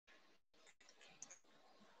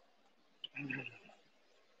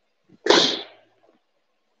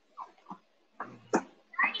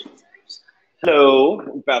Hello,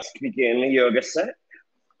 about to begin the yoga set.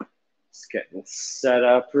 Just getting set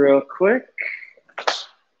up real quick.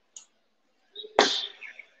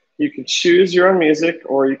 You can choose your own music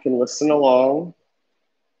or you can listen along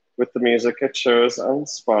with the music I chose on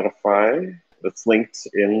Spotify that's linked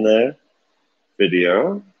in the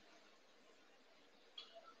video.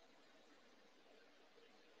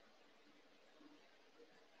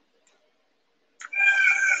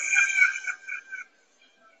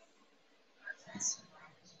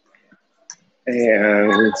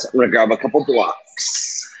 And I'm gonna grab a couple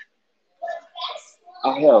blocks.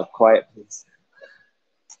 Oh, quiet please.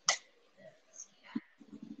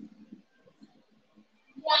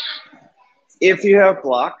 If you have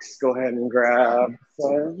blocks, go ahead and grab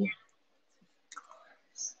some.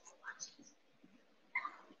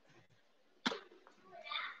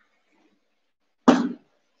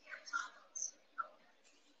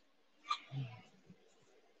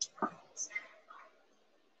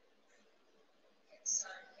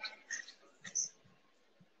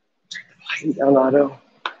 Down auto.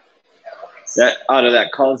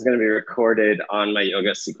 That call is going to be recorded on my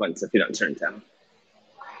yoga sequence if you don't turn it down.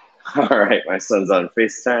 All right, my son's on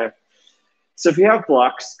FaceTime. So if you have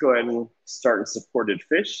blocks, go ahead and start in supported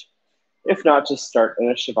fish. If not, just start in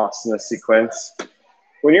a Shavasana sequence.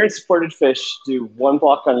 When you're in supported fish, do one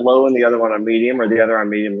block on low and the other one on medium, or the other on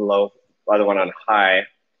medium and low, the other one on high.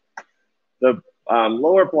 The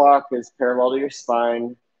lower block is parallel to your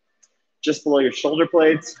spine, just below your shoulder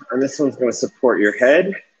blades, and this one's going to support your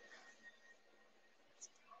head.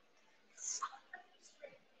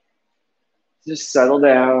 Just settle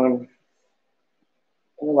down,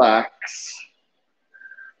 relax.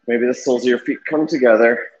 Maybe the soles of your feet come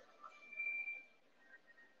together.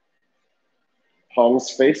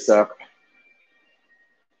 Palms face up.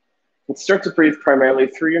 And start to breathe primarily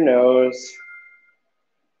through your nose.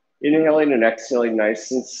 Inhaling and exhaling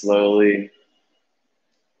nice and slowly.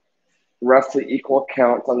 Roughly equal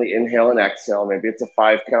count on the inhale and exhale. Maybe it's a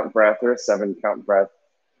 5-count breath or a 7-count breath.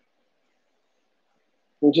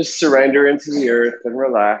 And just surrender into the earth and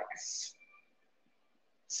relax.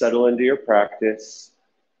 Settle into your practice.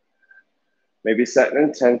 Maybe set an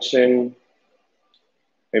intention.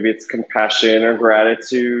 Maybe it's compassion or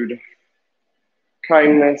gratitude,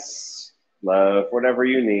 kindness, love, whatever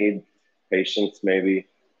you need. Patience, maybe.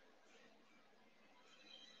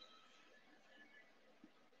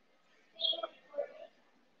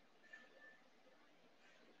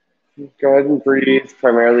 Go ahead and breathe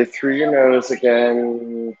primarily through your nose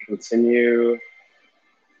again. Continue.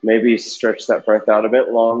 Maybe stretch that breath out a bit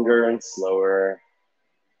longer and slower.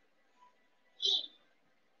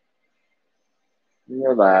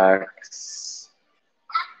 Relax.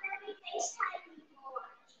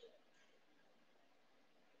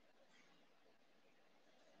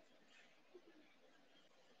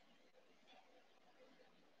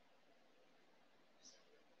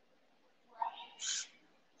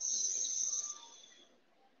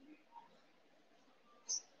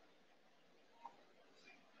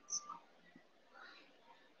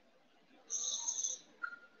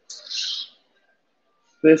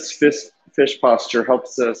 This fish posture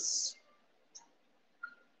helps us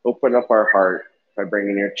open up our heart by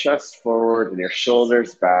bringing your chest forward and your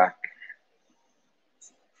shoulders back.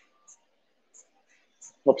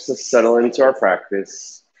 Helps us settle into our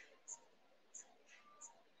practice.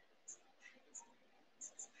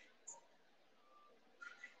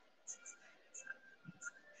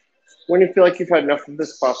 When you feel like you've had enough of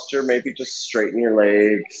this posture, maybe just straighten your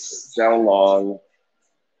legs down long.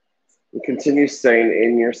 And continue staying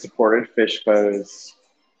in your supported fish pose.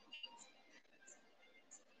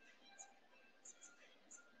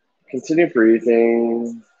 Continue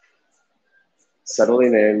breathing,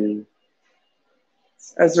 settling in.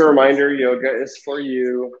 As a reminder, yoga is for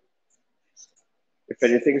you. If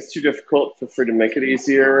anything is too difficult, feel free to make it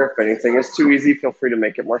easier. If anything is too easy, feel free to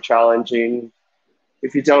make it more challenging.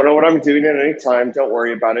 If you don't know what I'm doing at any time, don't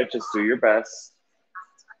worry about it. Just do your best.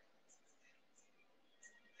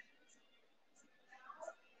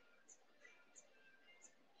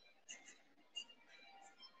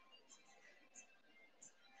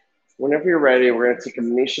 Whenever you're ready, we're going to take a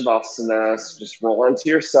mini Shavasana. So just roll onto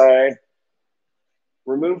your side.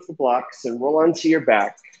 Remove the blocks and roll onto your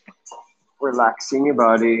back. Relaxing your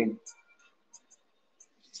body.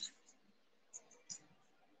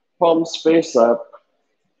 Palms face up.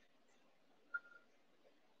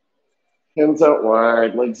 Hands out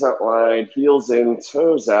wide, legs out wide, heels in,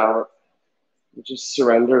 toes out. And just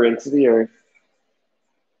surrender into the earth.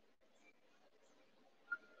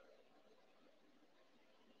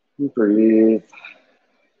 Breathe.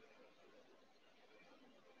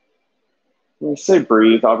 When I say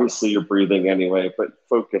breathe, obviously you're breathing anyway, but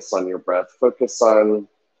focus on your breath. Focus on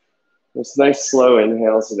those nice slow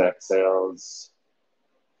inhales and exhales.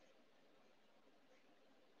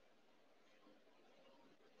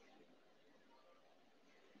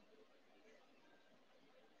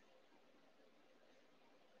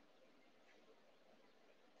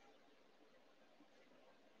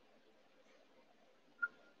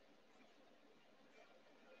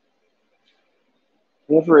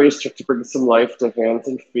 Whenever you start to bring some life to hands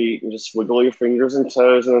and feet, and just wiggle your fingers and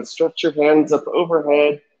toes, and then stretch your hands up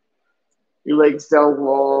overhead, your legs down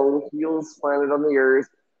long, heels planted on the earth.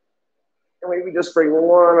 And maybe just bring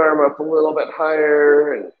one arm up a little bit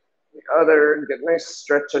higher and the other, and get a nice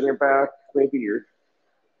stretch on your back. Maybe your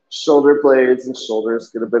shoulder blades and shoulders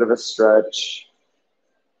get a bit of a stretch.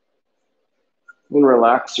 And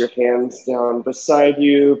relax your hands down beside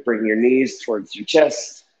you. Bring your knees towards your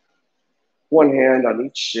chest. One hand on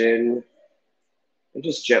each shin. And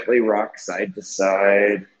just gently rock side to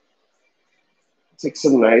side. Take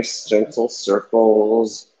some nice, gentle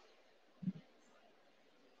circles.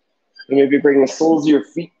 And maybe bring the soles of your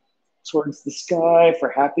feet towards the sky for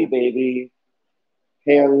happy baby.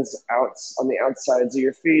 Hands out on the outsides of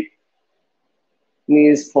your feet.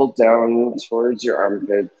 Knees pulled down towards your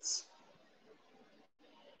armpits.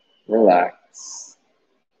 Relax.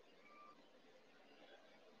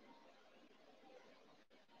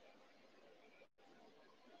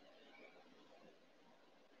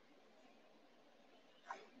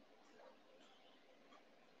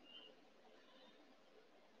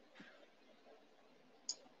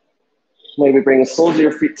 Maybe bring the soles of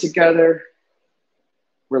your feet together.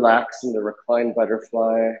 Relax in the reclined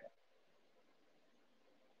butterfly.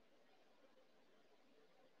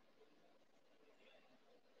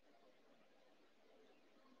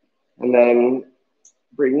 And then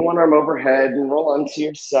bring one arm overhead and roll onto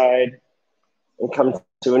your side and come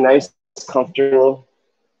to a nice, comfortable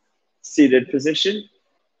seated position.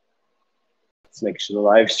 Let's make sure the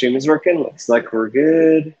live stream is working. Looks like we're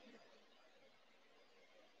good.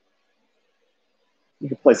 You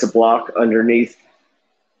can place a block underneath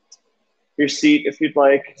your seat if you'd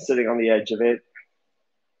like, sitting on the edge of it.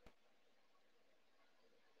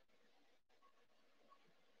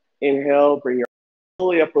 Inhale, bring your arms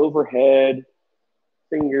fully up overhead.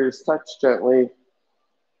 Fingers touch gently.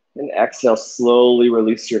 And exhale, slowly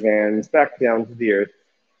release your hands back down to the earth.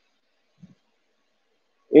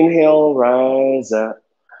 Inhale, rise up.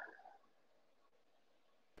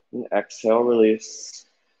 And exhale, release.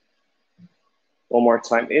 One more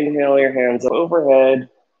time. Inhale, your hands up overhead.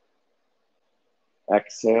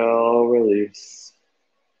 Exhale, release.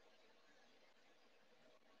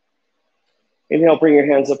 Inhale, bring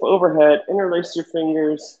your hands up overhead. Interlace your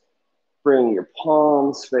fingers. Bring your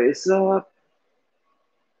palms face up.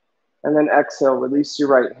 And then exhale, release your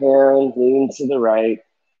right hand, lean to the right.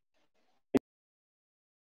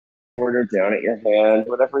 Order down at your hand,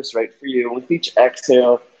 whatever's right for you. With each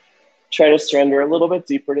exhale, try to surrender a little bit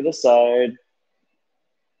deeper to the side.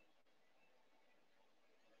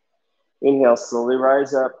 Inhale, slowly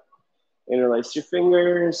rise up. Interlace your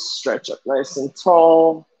fingers, stretch up nice and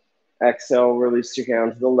tall. Exhale, release your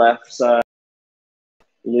hand to the left side.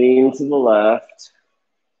 Lean to the left.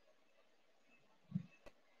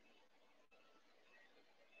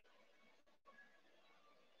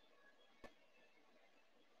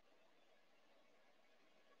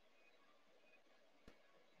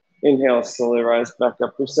 Inhale, slowly rise back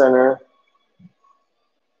up to center.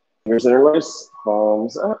 Fingers interlace,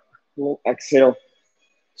 palms up. And then exhale,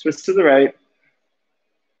 twist to the right.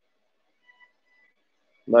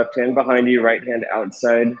 Left hand behind you, right hand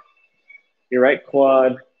outside your right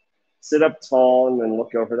quad. Sit up tall and then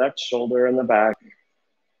look over that shoulder and the back.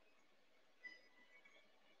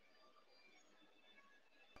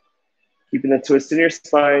 Keeping the twist in your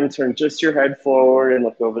spine, turn just your head forward and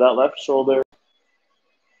look over that left shoulder.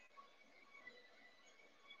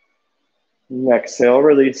 And exhale,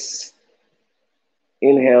 release.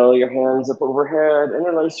 Inhale, your hands up overhead,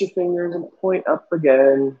 interlace your fingers and point up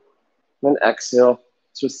again. Then exhale,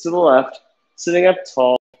 twist to the left, sitting up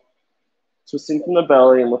tall, twisting from the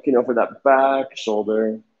belly and looking over that back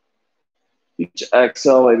shoulder. Each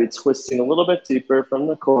exhale, maybe twisting a little bit deeper from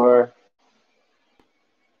the core.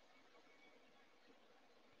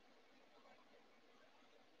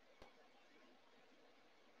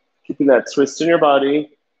 Keeping that twist in your body,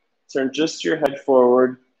 turn just your head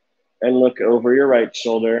forward and look over your right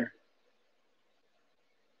shoulder.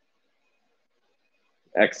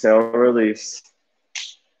 Exhale, release.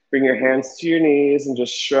 Bring your hands to your knees and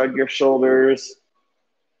just shrug your shoulders.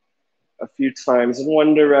 A few times in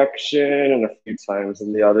one direction and a few times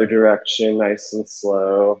in the other direction, nice and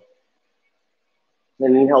slow.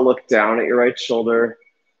 Then inhale, look down at your right shoulder.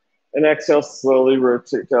 And exhale, slowly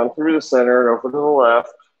rotate down through the center and over to the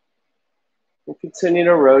left. And continue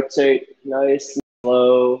to rotate nice and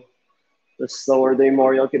slow. The slower, the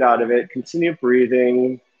more you'll get out of it. Continue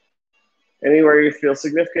breathing. Anywhere you feel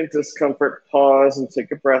significant discomfort, pause and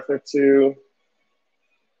take a breath or two.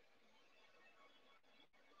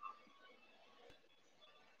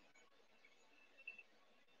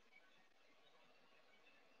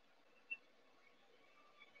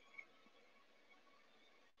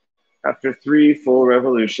 After 3 full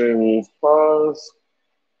revolutions, pause.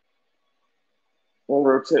 We'll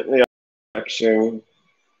rotate in the other direction.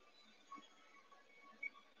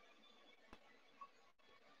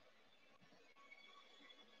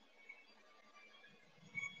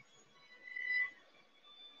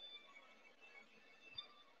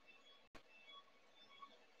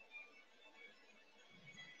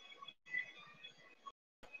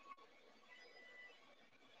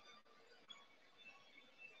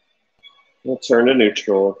 We'll turn to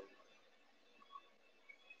neutral.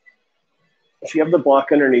 If you have the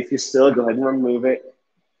block underneath you still, go ahead and remove it.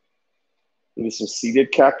 Do some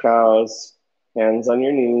seated cat-cows, hands on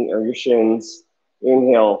your knee or your shins.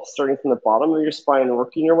 Inhale, starting from the bottom of your spine,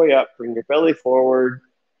 working your way up. Bring your belly forward,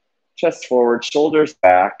 chest forward, shoulders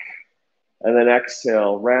back. And then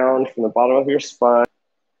exhale, round from the bottom of your spine.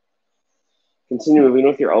 Continue moving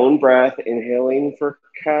with your own breath. Inhaling for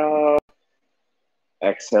cow.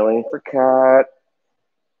 Exhaling for cat.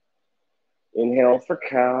 Inhale for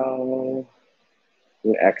cow.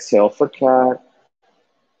 And exhale for cat.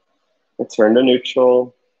 Return to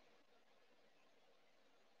neutral.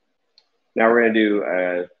 Now we're going to do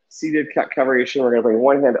a seated cat cow variation. We're going to bring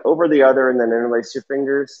one hand over the other and then interlace your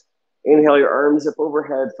fingers. Inhale your arms up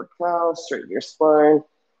overhead for cow, straighten your spine.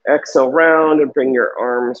 Exhale, round and bring your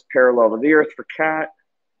arms parallel to the earth for cat.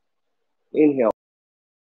 Inhale.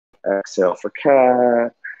 Exhale for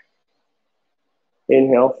cat.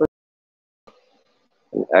 Inhale for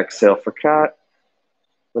and exhale for cat.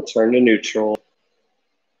 Return to neutral.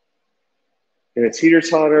 And it's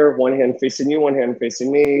teeter-totter, one hand facing you, one hand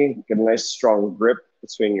facing me. Get a nice strong grip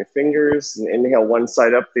between your fingers. And inhale one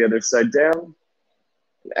side up, the other side down.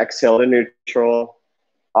 And exhale to neutral.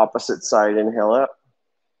 Opposite side, inhale up.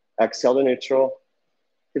 Exhale to neutral.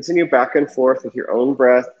 Continue back and forth with your own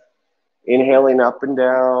breath. Inhaling up and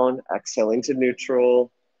down, exhaling to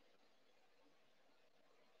neutral.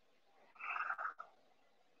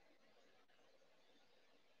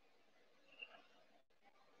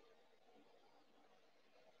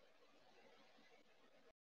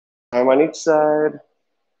 Time on each side.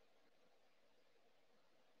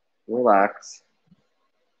 Relax.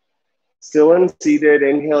 Still unseated,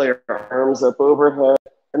 inhale your arms up overhead.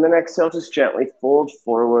 And then exhale, just gently fold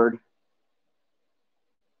forward.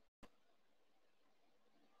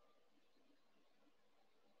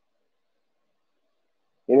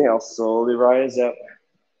 Inhale, slowly rise up.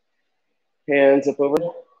 Hands up over.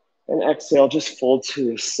 And exhale, just fold to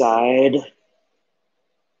your side.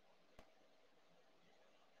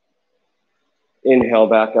 Inhale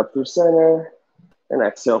back up through center. And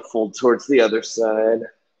exhale, fold towards the other side.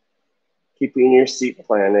 Keeping your seat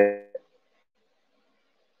planted.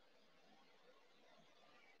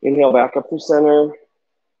 Inhale back up through center.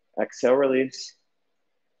 Exhale, release.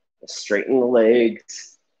 Straighten the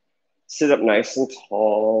legs. Sit up nice and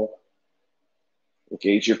tall.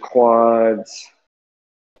 Engage your quads.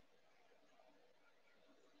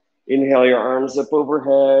 Inhale your arms up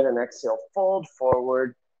overhead and exhale, fold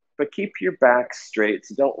forward, but keep your back straight,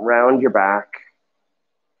 so don't round your back.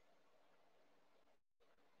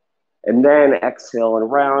 And then exhale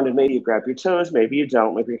and round, and maybe you grab your toes, maybe you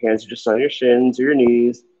don't. Maybe your hands are just on your shins or your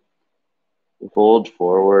knees. And fold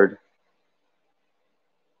forward.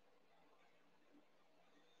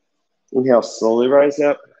 Inhale, slowly rise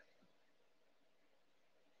up.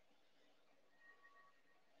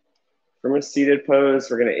 From a seated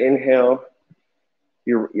pose, we're going to inhale.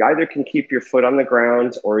 You either can keep your foot on the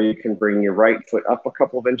ground or you can bring your right foot up a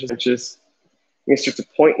couple of inches. You start to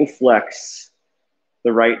point and flex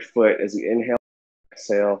the right foot as you inhale,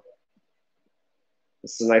 exhale.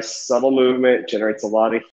 This is a nice subtle movement, generates a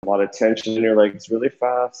lot of tension in your legs really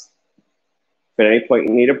fast. If at any point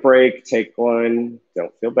you need a break, take one.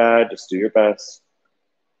 Don't feel bad, just do your best.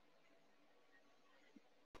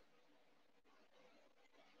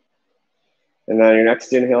 And then on your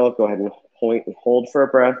next inhale, go ahead and point and hold for a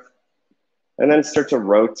breath. And then start to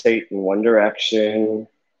rotate in one direction,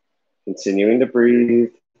 continuing to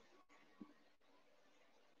breathe.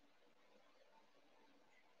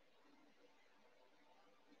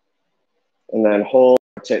 And then hold,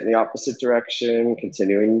 rotate in the opposite direction,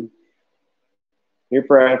 continuing your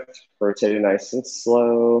breath, rotating nice and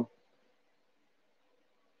slow.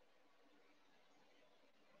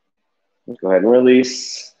 Go ahead and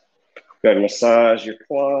release. Go ahead and massage your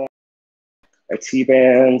quads, your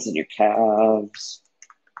T-bands, and your calves.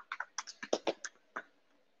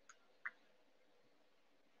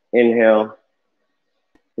 Inhale,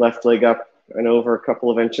 left leg up and over a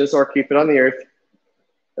couple of inches, or keep it on the earth,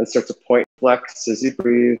 and start to point flex as you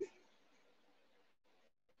breathe.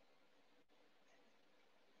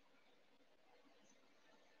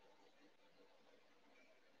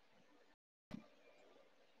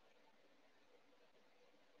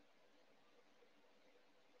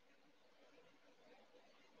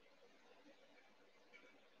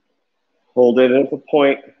 Hold it at the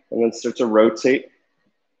point, and then start to rotate,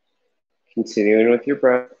 continuing with your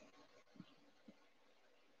breath.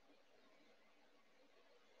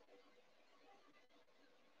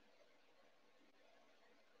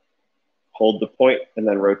 Hold the point, and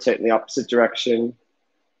then rotate in the opposite direction.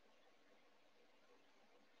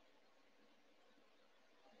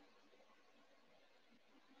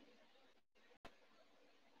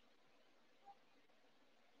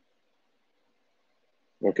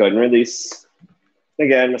 And go ahead and release.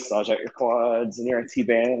 Again, massage out your quads and your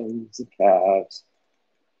T-bands and calves.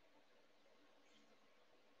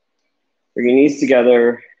 Bring your knees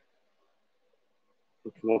together.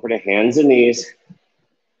 Come over to hands and knees.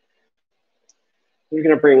 You're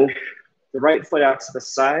going to bring the right foot out to the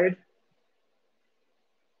side.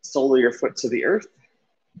 Sole of your foot to the earth.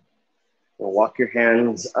 We'll walk your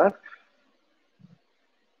hands up.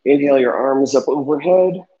 Inhale your arms up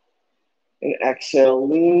overhead. And exhale,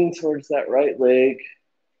 lean towards that right leg.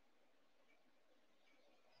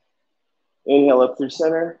 Inhale up through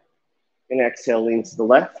center. And exhale, lean to the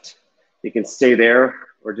left. You can stay there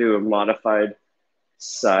or do a modified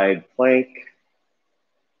side plank.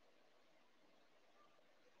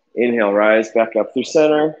 Inhale, rise back up through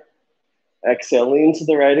center. Exhale, lean to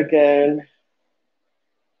the right again.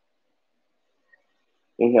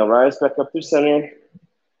 Inhale, rise back up through center.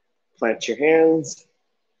 Plant your hands.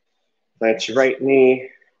 Plant your right knee.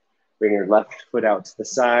 Bring your left foot out to the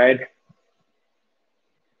side.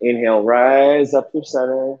 Inhale, rise up through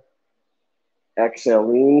center. Exhale,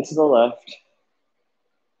 lean to the left.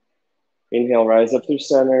 Inhale, rise up through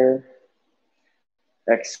center.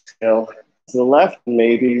 Exhale to the left.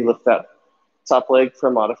 Maybe lift that top leg for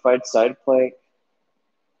a modified side plank.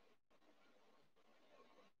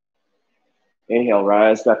 Inhale,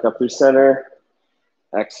 rise back up through center.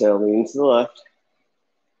 Exhale, lean to the left.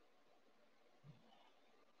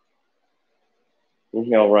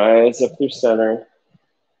 Inhale, rise up through center.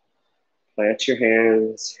 Plant your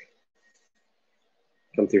hands.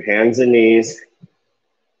 Come through hands and knees.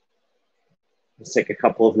 Let's take a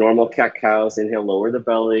couple of normal cat-cows. Inhale, lower the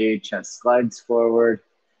belly, chest slides forward.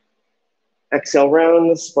 Exhale, round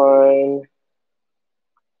the spine.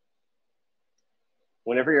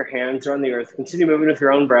 Whenever your hands are on the earth, continue moving with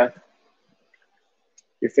your own breath.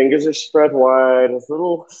 Your fingers are spread wide, as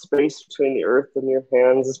little space between the earth and your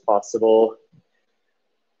hands as possible.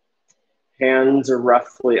 Hands are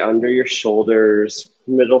roughly under your shoulders,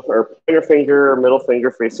 middle or pointer finger or middle finger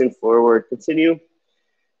facing forward. Continue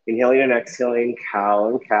inhaling and exhaling, cow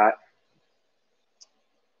and cat.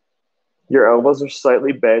 Your elbows are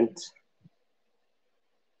slightly bent.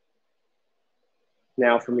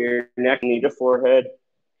 Now from your neck, knee to forehead,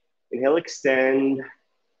 inhale, extend.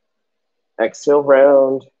 Exhale,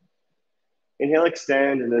 round. Inhale,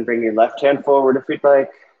 extend, and then bring your left hand forward if you'd like.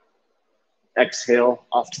 Exhale,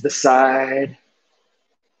 off to the side.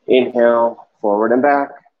 Inhale, forward and back.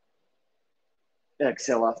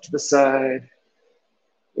 Exhale, off to the side.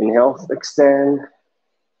 Inhale, extend.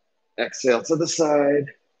 Exhale to the side.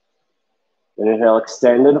 And inhale,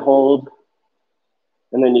 extend and hold.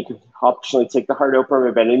 And then you can optionally take the heart open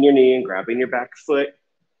by bending your knee and grabbing your back foot.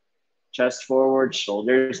 Chest forward,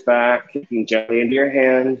 shoulders back, kicking gently into your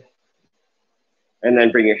hand. And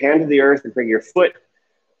then bring your hand to the earth and bring your foot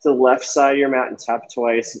to the left side of your mat and tap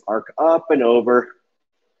twice. And arc up and over,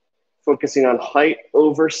 focusing on height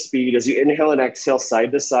over speed. As you inhale and exhale,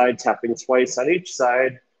 side to side, tapping twice on each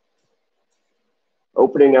side.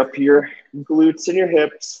 Opening up your glutes and your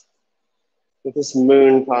hips with this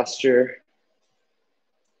moon posture.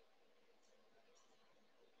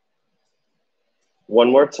 One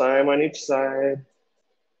more time on each side.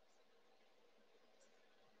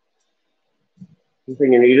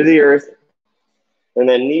 Bring your knee to the earth. And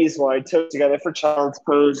then knees wide, toes together for child's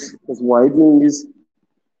pose. With wide knees.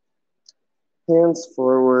 Hands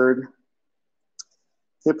forward.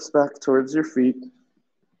 Hips back towards your feet.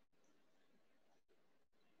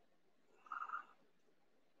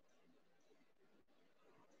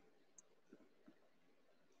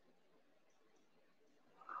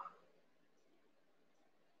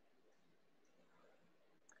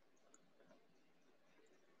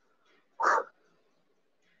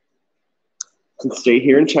 You can stay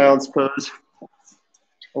here in child's pose,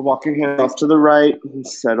 or walk your hand off to the right and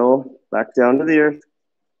settle back down to the earth.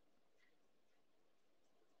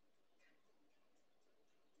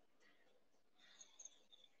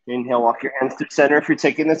 Inhale, walk your hands through center if you're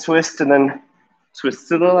taking the twist, and then twist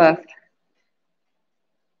to the left.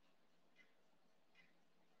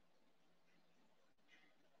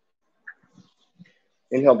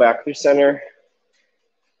 Inhale back through center.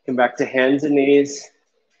 Come back to hands and knees.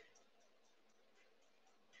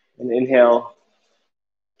 And inhale.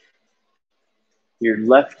 Your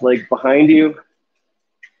left leg behind you.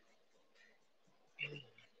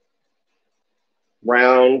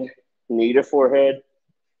 Round, knee to forehead.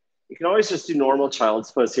 You can always just do normal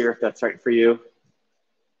child's pose here if that's right for you.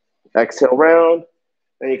 Exhale, round.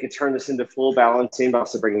 Then you can turn this into full balancing by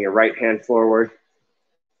also bringing your right hand forward.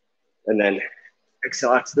 And then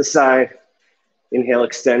exhale out to the side. Inhale,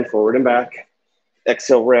 extend forward and back.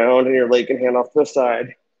 Exhale, round, and your leg and hand off to the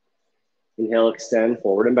side. Inhale, extend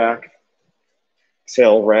forward and back.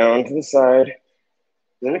 Exhale, round to the side.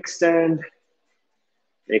 Then extend.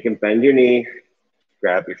 You can bend your knee,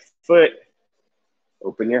 grab your foot,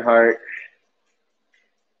 open your heart,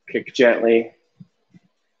 kick gently.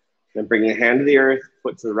 Then bring your hand to the earth,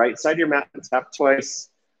 foot to the right side of your mat, and tap twice,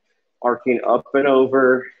 arcing up and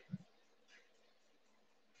over.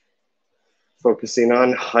 Focusing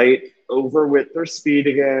on height over width or speed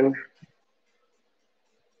again.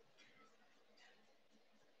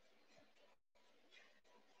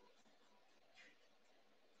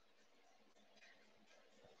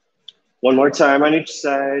 One more time on each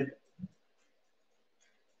side.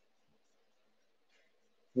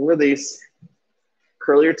 Release.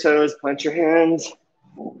 Curl your toes, plant your hands.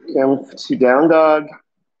 Come to down dog.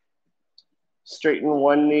 Straighten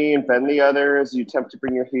one knee and bend the other as you attempt to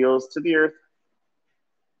bring your heels to the earth.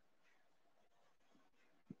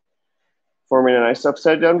 Forming a nice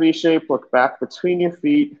upside down V shape. Look back between your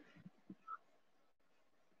feet.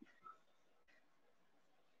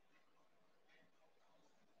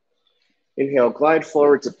 Inhale, glide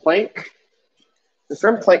forward to plank. The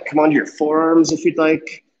from plank, come onto your forearms if you'd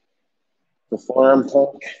like. The forearm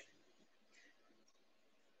plank.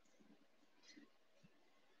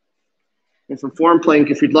 And from forearm plank,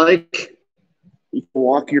 if you'd like, you can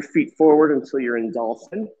walk your feet forward until you're in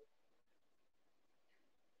dolphin.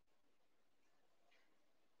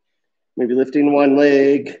 Maybe lifting one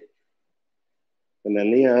leg and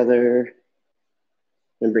then the other.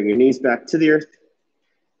 And bring your knees back to the earth.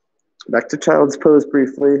 Back to child's pose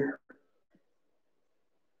briefly.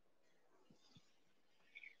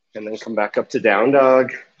 And then come back up to down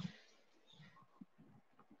dog.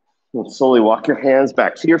 And slowly walk your hands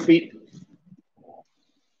back to your feet.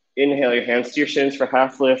 Inhale your hands to your shins for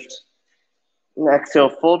half lift. And exhale,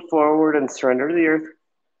 fold forward and surrender to the earth.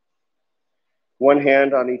 One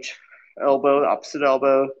hand on each elbow, opposite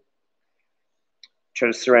elbow. Try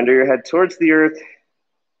to surrender your head towards the earth.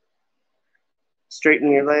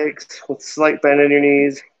 Straighten your legs with slight bend in your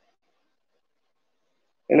knees.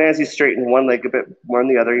 And as you straighten one leg a bit more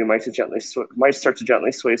than the other, you might start to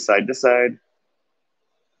gently sway side to side.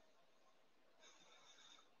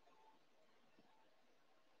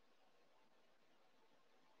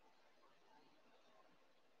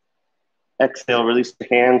 Exhale, release your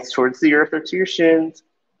hands towards the earth or to your shins.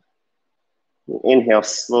 Inhale,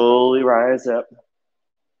 slowly rise up,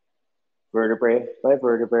 vertebrae by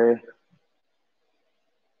vertebrae.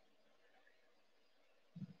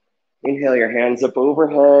 Inhale your hands up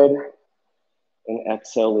overhead, and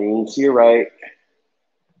exhale, lean to your right.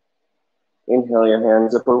 Inhale your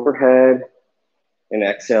hands up overhead, and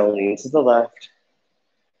exhale, lean to the left.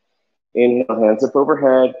 Inhale, hands up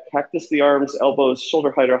overhead, cactus the arms, elbows,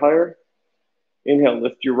 shoulder height or higher. Inhale,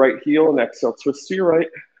 lift your right heel, and exhale, twist to your right.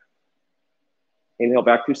 Inhale,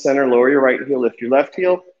 back through center, lower your right heel, lift your left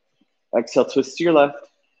heel. Exhale, twist to your left.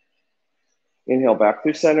 Inhale, back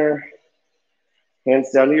through center. Hands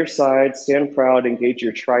down to your side, stand proud, engage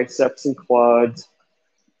your triceps and quads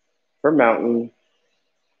for mountain.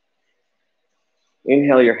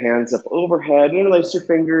 Inhale your hands up overhead, interlace your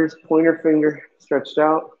fingers, pointer finger stretched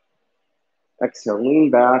out. Exhale,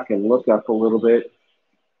 lean back and look up a little bit.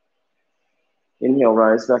 Inhale,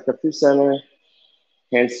 rise back up through center.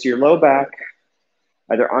 Hands to your low back,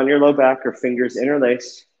 either on your low back or fingers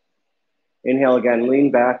interlaced. Inhale again,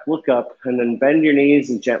 lean back, look up, and then bend your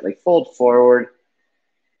knees and gently fold forward.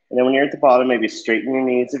 And then when you're at the bottom, maybe straighten your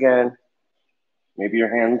knees again. Maybe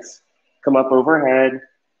your hands come up overhead.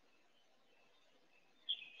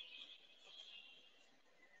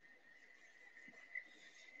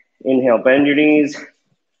 Inhale, bend your knees.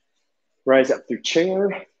 Rise up through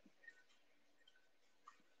chair.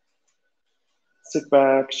 Sit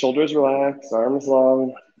back, shoulders relax, arms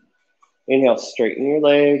long. Inhale, straighten your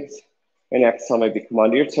legs. And exhale, maybe come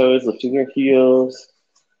onto your toes, lifting your heels.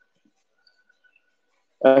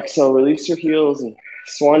 Exhale, release your heels and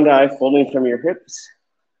swan dive, folding from your hips.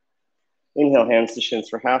 Inhale, hands to shins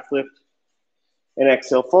for half lift. And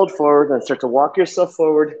exhale, fold forward and start to walk yourself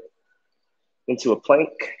forward into a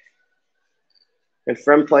plank. And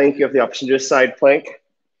from plank, you have the option to do a side plank. You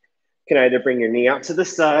can either bring your knee out to the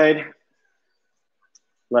side,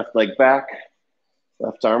 left leg back,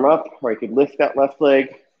 left arm up, or you could lift that left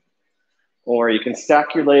leg, or you can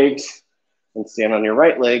stack your legs and stand on your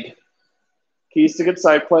right leg. Keys to good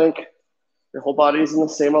side plank. Your whole body is in the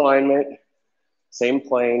same alignment, same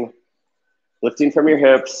plane, lifting from your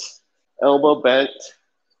hips, elbow bent.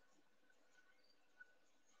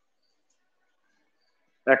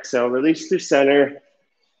 Exhale, release through center,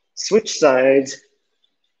 switch sides,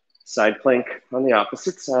 side plank on the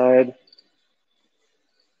opposite side.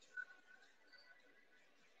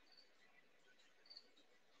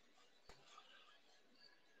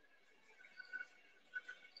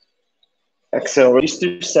 Exhale, release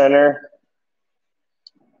through center.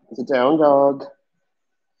 It's a down dog.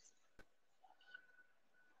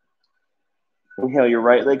 Inhale your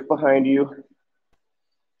right leg behind you.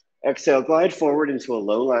 Exhale, glide forward into a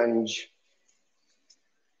low lunge.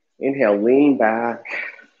 Inhale, lean back.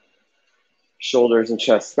 Shoulders and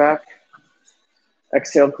chest back.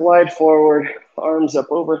 Exhale, glide forward, arms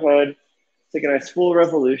up overhead. Take a nice full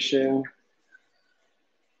revolution.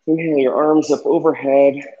 Inhale your arms up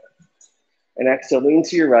overhead. And exhale, lean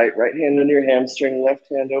to your right hand under your hamstring, left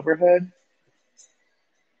hand overhead.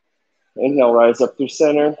 Inhale, rise up through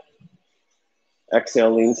center.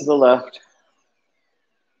 Exhale, lean to the left.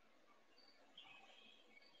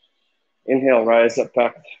 Inhale, rise up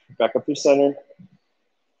back up through center.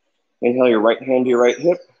 Inhale your right hand to your right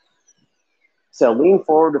hip. Exhale, lean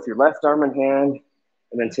forward with your left arm and hand,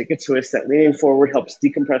 and then take a twist. That leaning forward helps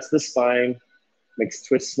decompress the spine, makes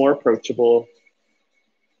twists more approachable.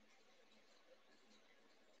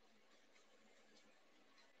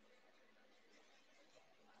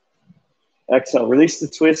 Exhale, release the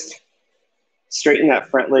twist. Straighten that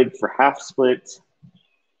front leg for half split.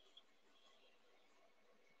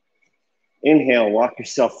 Inhale, walk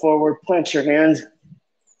yourself forward, plant your hands.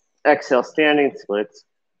 Exhale, standing splits.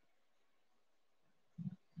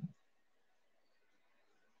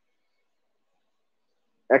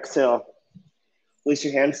 Exhale, release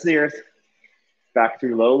your hands to the earth. Back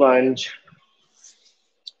through low lunge.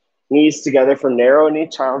 Knees together for narrow knee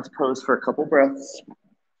child's pose for a couple breaths.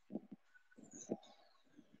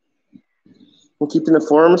 And keeping the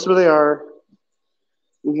forearms where they are.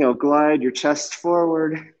 Inhale, glide your chest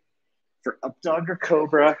forward for up dog or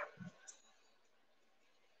cobra.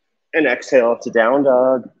 And exhale to down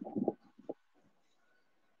dog.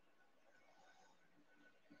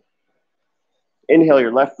 Inhale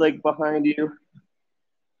your left leg behind you.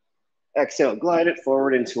 Exhale, glide it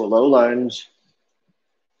forward into a low lunge.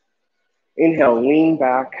 Inhale, lean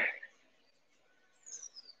back.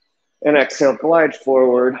 And exhale, glide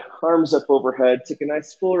forward, arms up overhead. Take a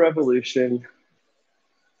nice full revolution.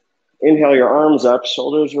 Inhale your arms up,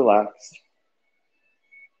 shoulders relaxed.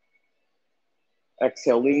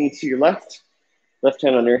 Exhale, lean to your left. Left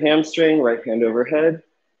hand on your hamstring, right hand overhead.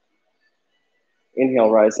 Inhale,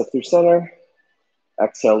 rise up through center.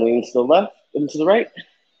 Exhale, lean to the left and to the right.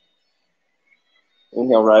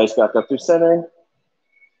 Inhale, rise back up through center.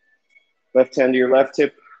 Left hand to your left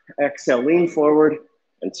hip. Exhale, lean forward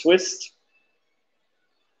and twist.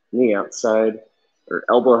 Knee outside, or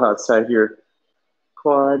elbow outside your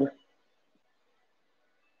quad.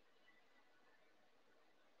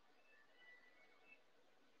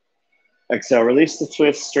 Exhale, release the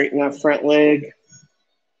twist, straighten that front leg.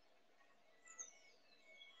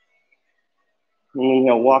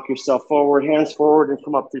 Inhale, walk yourself forward, hands forward, and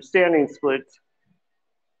come up through standing split.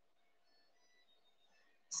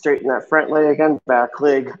 Straighten that front leg and back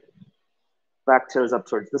leg. Back toes up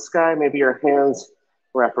towards the sky. Maybe your hands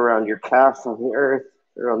wrap around your calf on the earth,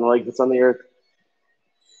 or on the leg that's on the earth.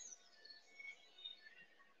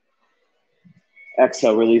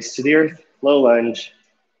 Exhale, release to the earth, low lunge.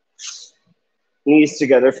 Knees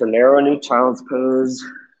together for narrow knee child's pose.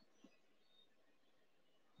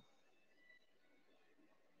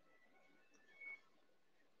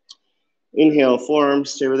 Inhale,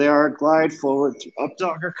 forearms stay where they are. Glide forward to up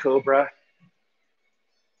dog or cobra.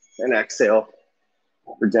 And exhale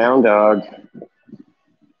for down dog.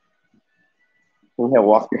 Inhale,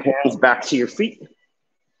 walk your hands back to your feet.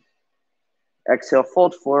 Exhale,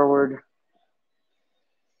 fold forward.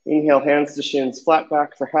 Inhale, hands to shins, flat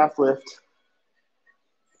back for half lift.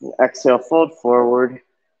 Exhale, fold forward.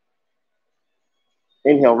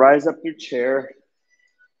 Inhale, rise up your chair.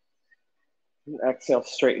 And exhale,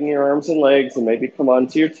 straighten your arms and legs and maybe come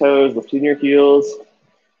onto your toes, lifting your heels.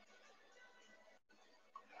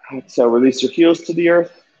 Exhale, release your heels to the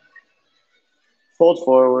earth. Fold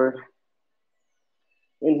forward.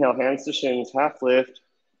 Inhale, hands to shins, half lift.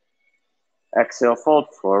 Exhale, fold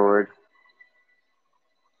forward.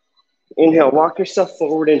 Inhale, walk yourself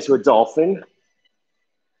forward into a dolphin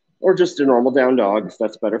or just a normal down dog if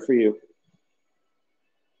that's better for you.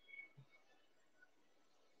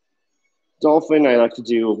 Dolphin, I like to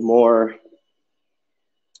do more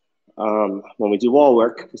when we do wall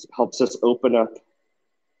work because it helps us open up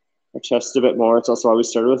our chest a bit more. It's also why we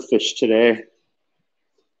started with fish today.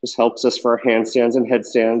 This helps us for our handstands and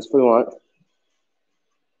headstands if we want.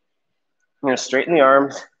 I'm going to straighten the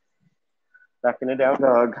arms, back into down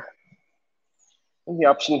dog. And the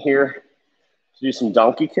option here to do some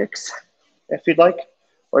donkey kicks if you'd like,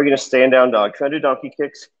 or you're going to stay in down dog. Try to do donkey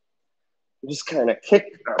kicks. You just kind of kick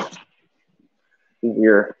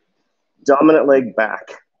your dominant leg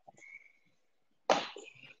back.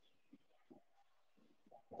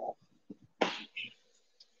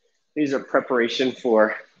 These are preparation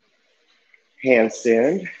for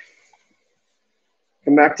handstand.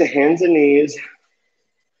 Come back to hands and knees.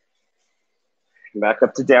 Come back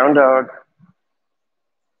up to down dog.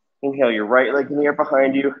 Inhale your right leg in the air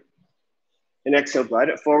behind you. And exhale, glide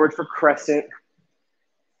it forward for crescent.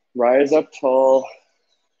 Rise up tall.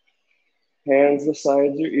 Hands the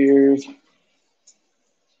sides of your ears.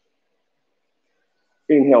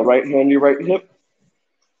 Inhale, right hand, your right hip.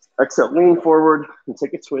 Exhale, lean forward and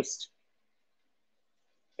take a twist.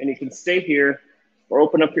 And you can stay here or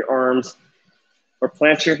open up your arms or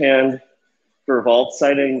plant your hand for revolved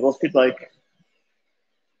side angle if you'd like.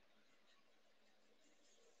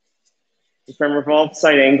 From revolved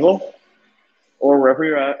side angle or wherever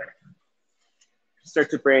you're at, start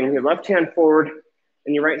to bring your left hand forward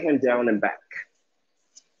and your right hand down and back.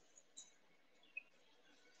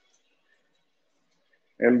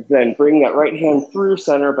 And then bring that right hand through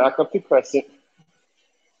center, back up to crescent.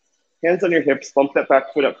 Hands on your hips, bump that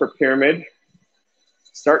back foot up for pyramid.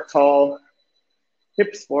 Start tall,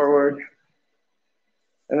 hips forward.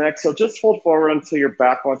 And exhale, just fold forward until your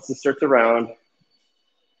back wants to start to round.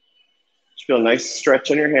 Just feel a nice stretch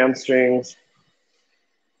on your hamstrings.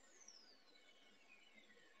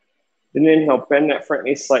 Then inhale, bend that front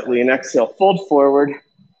knee slightly, and exhale, fold forward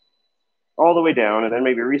all the way down, and then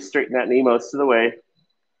maybe re-straighten that knee most of the way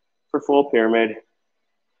for full pyramid.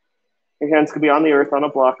 Your hands could be on the earth, on a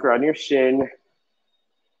block, or on your shin.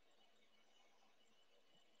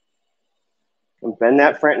 And bend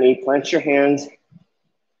that front knee, plant your hands,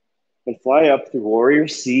 and fly up through Warrior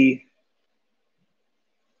C.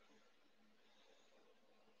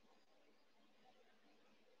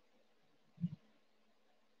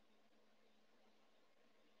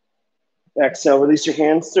 Exhale, release your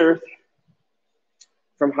hands to earth.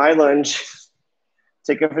 From high lunge,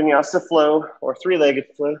 take a Vinyasa flow or three-legged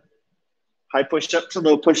flow. High push-up to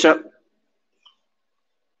low push-up.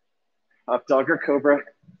 Up dog or cobra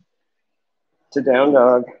to down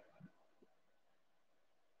dog.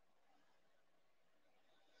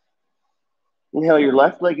 Inhale your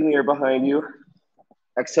left leg in the air behind you.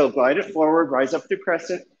 Exhale, glide it forward, rise up through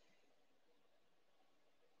crescent.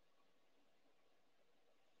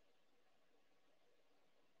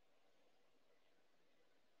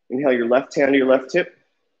 Inhale your left hand to your left hip.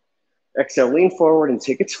 Exhale, lean forward and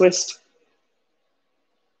take a twist.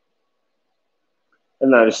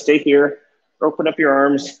 And now just stay here. Open up your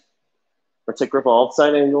arms or take revolved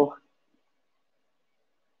side angle.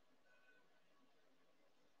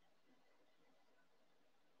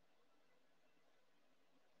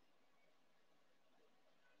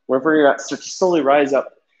 Wherever you're at, start to slowly rise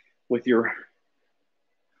up with your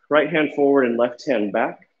right hand forward and left hand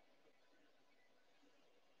back.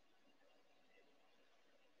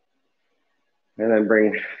 And then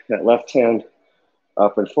bring that left hand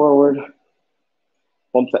up and forward.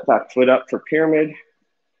 Bump that back foot up for pyramid.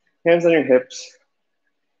 Hands on your hips.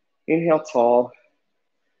 Inhale tall.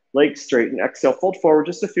 Legs straight. And exhale, fold forward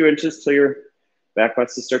just a few inches till your back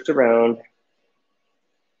wants to start to round.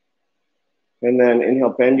 And then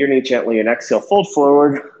inhale, bend your knee gently, and exhale, fold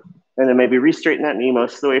forward. And then maybe re-straighten that knee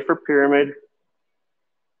most of the way for pyramid.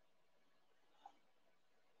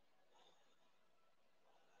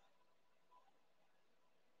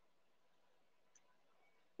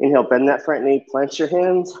 Inhale, bend that front knee, plant your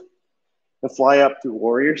hands, and fly up through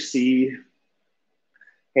Warrior C.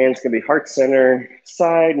 Hands can be heart center,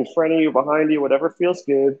 side, in front of you, behind you, whatever feels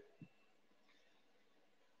good.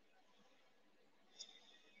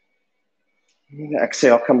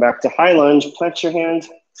 Exhale, come back to high lunge, plant your hands,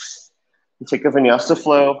 and take a Vinyasa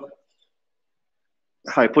Flow.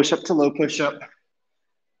 High push-up to low push-up,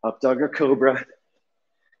 up dog or cobra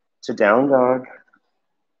to down dog.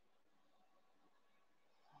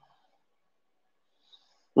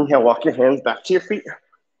 Inhale, walk your hands back to your feet.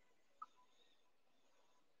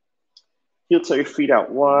 Heel toe your feet out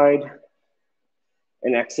wide.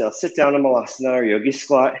 And exhale, sit down in Malasana or Yogi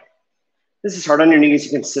Squat. This is hard on your knees.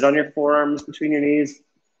 You can sit on your forearms between your knees.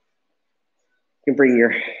 You can bring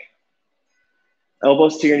your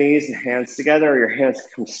elbows to your knees and hands together, or your hands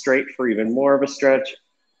come straight for even more of a stretch.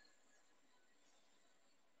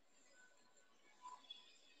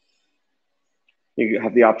 You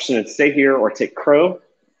have the option to stay here or take crow.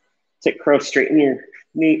 Take crow, straighten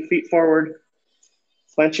your feet forward,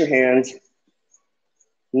 plant your hands,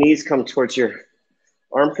 knees come towards your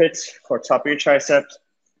armpits or top of your triceps.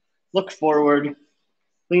 Look forward,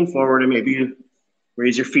 lean forward, and maybe you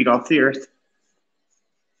raise your feet off the earth.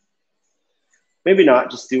 Maybe not,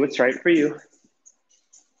 just do what's right for you. Go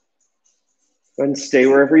ahead and stay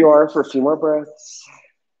wherever you are for a few more breaths.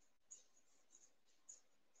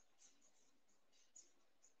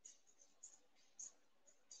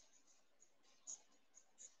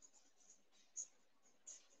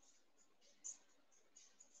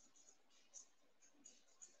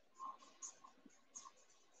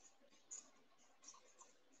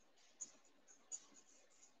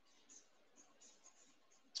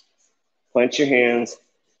 Plant your hands,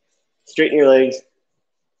 straighten your legs,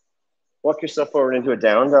 walk yourself forward into a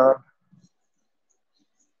down dog.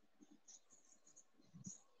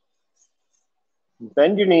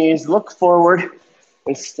 Bend your knees, look forward,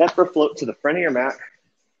 and step or float to the front of your mat.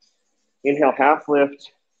 Inhale, half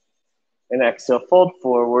lift, and exhale, fold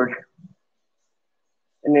forward.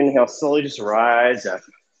 And inhale, slowly just rise up.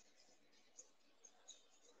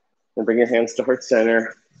 And bring your hands to heart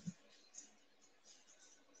center.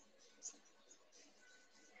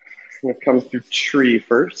 I'm going to come through tree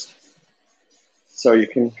first. So you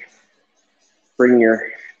can bring your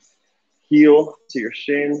heel to your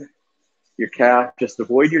shin, your calf, just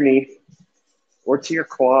avoid your knee, or to your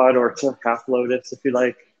quad, or to half lotus if you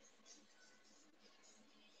like.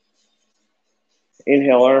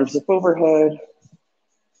 Inhale, arms up overhead.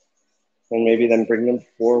 And maybe then bring them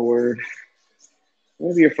forward.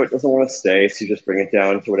 Maybe your foot doesn't want to stay, so you just bring it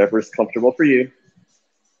down to whatever is comfortable for you.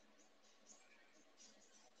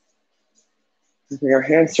 Bring our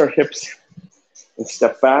hands to our hips and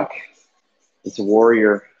step back into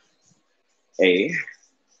warrior A.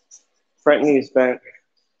 Front knees bent,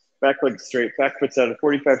 back leg straight, back foot's at a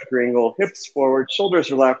 45-degree angle, hips forward,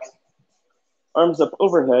 shoulders relaxed, arms up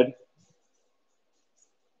overhead.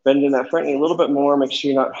 Bend in that front knee a little bit more. Make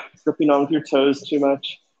sure you're not gripping on with your toes too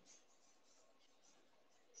much.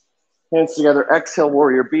 Hands together, exhale,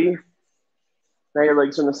 warrior B. Now your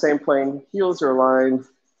legs are in the same plane, heels are aligned.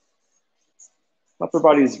 Upper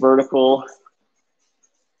body's vertical.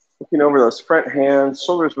 Looking over those front hands,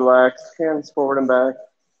 shoulders relaxed, hands forward and back.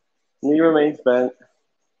 Knee remains bent.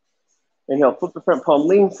 Inhale, flip the front palm,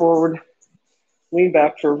 lean forward. Lean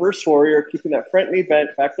back for reverse warrior, keeping that front knee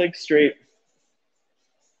bent, back leg straight.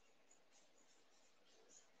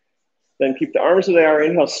 Then keep the arms where they are.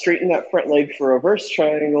 Inhale, straighten that front leg for reverse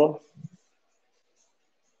triangle.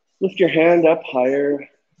 Lift your hand up higher.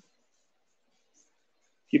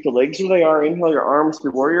 Keep the legs where they are. Inhale, your arms to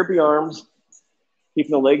warrior B arms.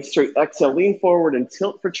 Keeping the legs straight. Exhale, lean forward and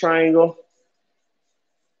tilt for triangle.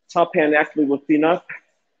 Top hand actively lifting up.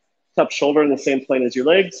 Top shoulder in the same plane as your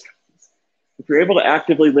legs. If you're able to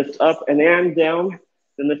actively lift up and down,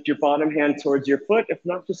 then lift your bottom hand towards your foot. If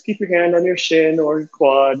not, just keep your hand on your shin or your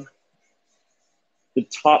quad. The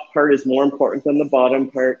top part is more important than the bottom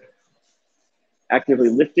part. Actively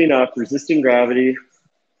lifting up, resisting gravity.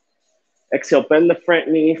 Exhale, bend the front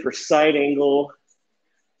knee for side angle,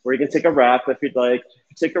 or you can take a wrap if you'd like.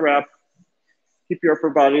 Take a wrap. Keep your upper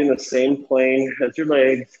body in the same plane as your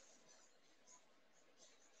legs.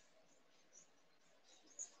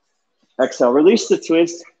 Exhale, release the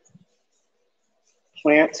twist.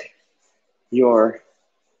 Plant your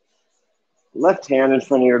left hand in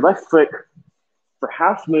front of your left foot for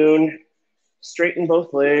half moon. Straighten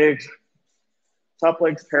both legs. Top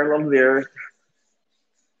legs parallel to the earth.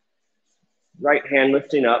 Right hand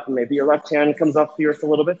lifting up. Maybe your left hand comes off the earth a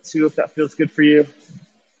little bit too, if that feels good for you.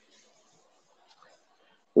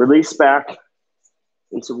 Release back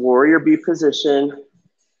into warrior B position.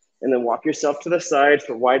 And then walk yourself to the side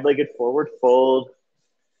for wide-legged forward fold.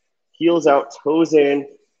 Heels out, toes in.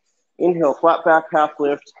 Inhale, flat back, half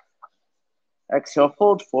lift. Exhale,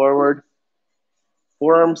 fold forward.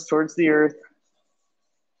 Forearms towards the earth.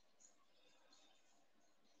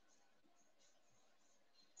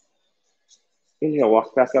 Inhale,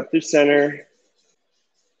 walk back up through center.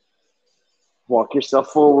 Walk yourself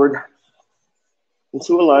forward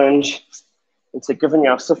into a lunge and take a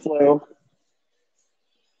Vinyasa Flow.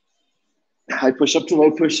 High push-up to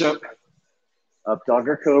low push-up. Up dog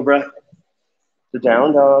or cobra to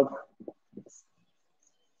down dog.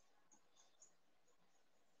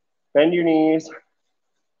 Bend your knees.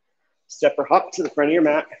 Step or hop to the front of your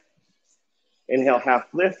mat. Inhale, half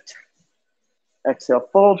lift. Exhale,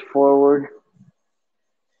 fold forward.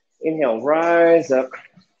 Inhale, rise up.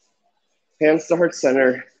 Hands to heart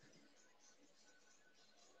center.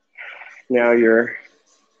 Now your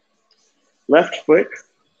left foot,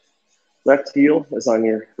 left heel is on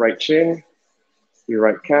your right shin, your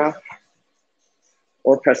right calf,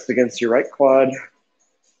 or pressed against your right quad.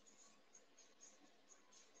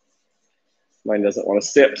 Mine doesn't want to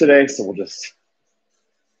stay up today, so we'll just,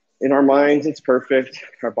 in our minds, it's perfect.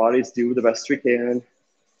 Our bodies do the best we can.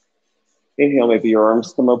 Inhale, maybe your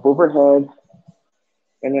arms come up overhead.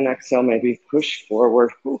 And then exhale, maybe push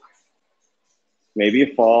forward. Ooh. Maybe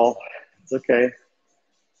you fall. It's okay.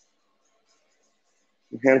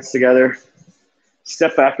 Hands together.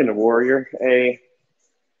 Step back into warrior A.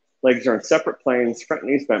 Legs are on separate planes. Front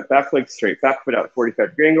knees bent, back leg straight. Back foot out,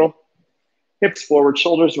 45-degree angle. Hips forward,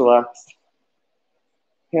 shoulders relaxed.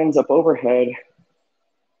 Hands up overhead.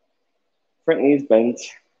 Front knees bent.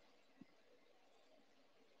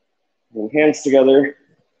 And hands together.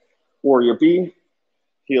 Warrior B.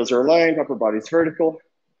 Heels are aligned, upper body's vertical.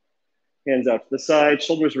 Hands out to the side,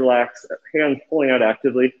 shoulders relaxed, hands pulling out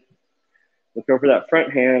actively. Look over that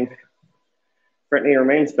front hand. Front knee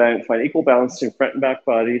remains bent. Find equal balance between front and back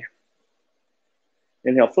body.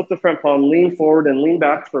 Inhale, flip the front palm, lean forward and lean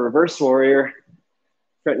back for reverse warrior.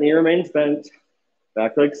 Front knee remains bent,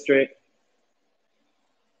 back leg straight.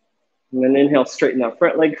 And then inhale, straighten that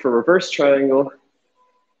front leg for reverse triangle.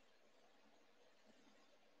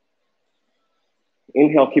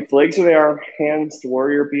 Inhale, keep the legs where they are, hands to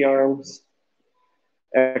warrior B arms.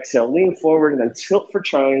 Exhale, lean forward and then tilt for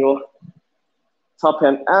triangle. Top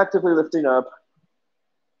hand actively lifting up.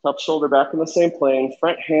 Top shoulder back in the same plane.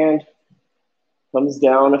 Front hand comes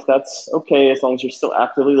down if that's okay, as long as you're still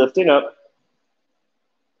actively lifting up.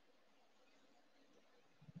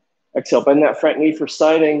 Exhale, bend that front knee for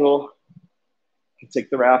side angle. You can take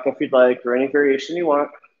the wrap if you'd like, or any variation you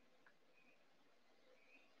want.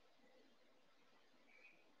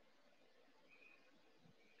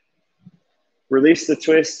 Release the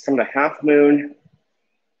twist, come to half moon.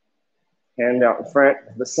 Hand out in front,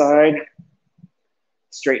 the side.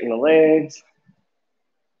 Straighten the legs.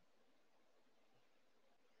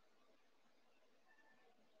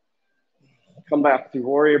 Come back through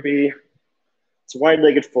warrior B. It's a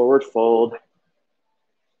wide-legged forward fold.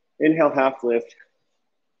 Inhale, half lift.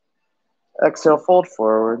 Exhale, fold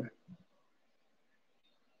forward.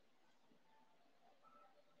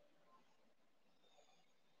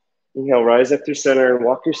 Inhale, rise up through center and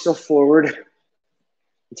walk yourself forward.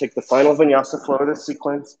 And take the final Vinyasa Flow Yoga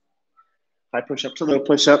Sequence. High push-up to low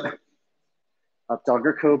push-up. Up dog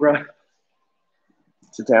or cobra.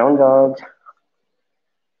 To down dog.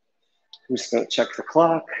 I'm just going to check the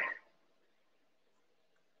clock.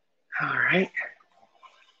 All right.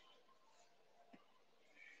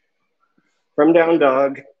 From down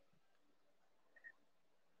dog,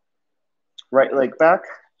 right leg back,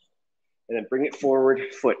 and then bring it forward,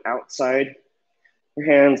 foot outside your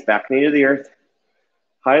hands, back knee to the earth,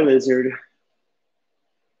 high lizard.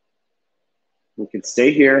 You could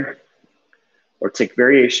stay here or take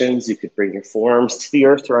variations. You could bring your forearms to the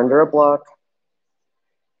earth or under a block.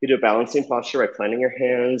 You do a balancing posture by planting your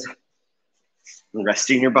hands and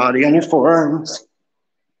resting your body on your forearms.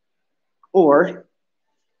 Or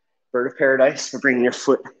bird of paradise for bringing your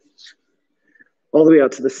foot all the way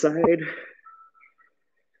out to the side.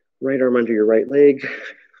 Right arm under your right leg.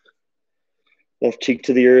 Left cheek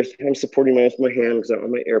to the earth. I'm supporting mine with my hand because I don't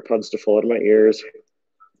want my AirPods to fall out of my ears.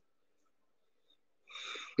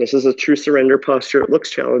 This is a true surrender posture. It looks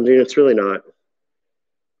challenging. It's really not. It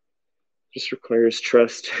just requires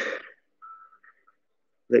trust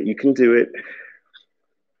that you can do it.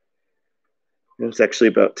 And it's actually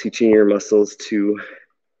about teaching your muscles to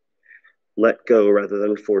let go rather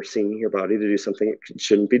than forcing your body to do something it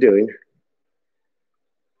shouldn't be doing.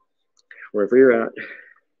 Wherever you're at,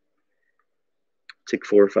 take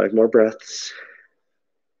 4 or 5 more breaths.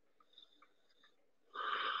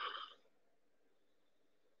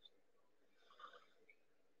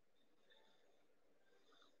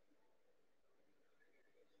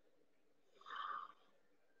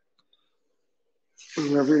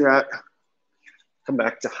 Wherever you're at, come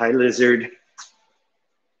back to high lizard. And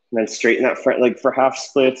then straighten that front leg for half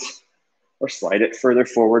splits. or slide it further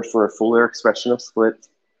forward for a fuller expression of split.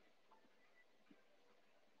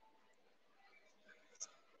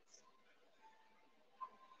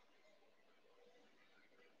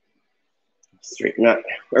 Straighten that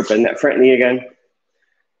or bend that front knee again.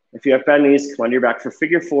 If you have bad knees, come onto your back for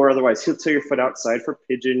figure four. Otherwise, heel toe your foot outside for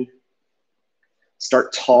pigeon.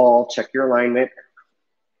 Start tall, check your alignment.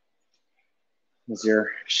 Is your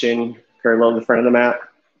shin parallel to the front of the mat?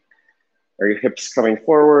 Are your hips coming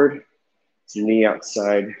forward? Is your knee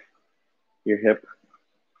outside your hip?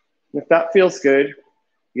 And if that feels good,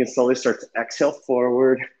 you can slowly start to exhale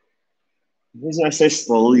forward. The reason I say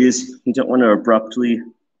slowly is you don't want to abruptly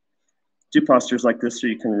do postures like this, so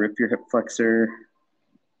you can rip your hip flexor.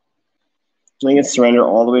 You can surrender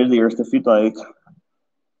all the way to the earth if you'd like,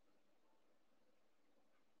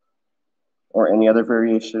 or any other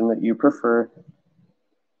variation that you prefer.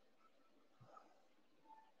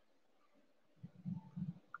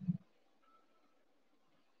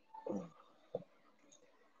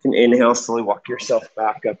 You can inhale, slowly walk yourself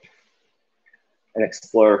back up and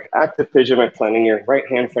explore active pigeon by planting your right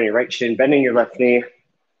hand in front of your right shin, bending your left knee,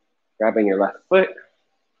 grabbing your left foot,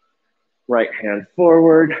 right hand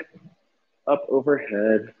forward, up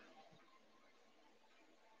overhead.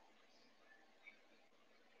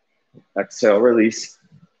 Exhale, release.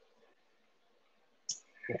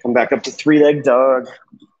 Come back up to three-leg dog.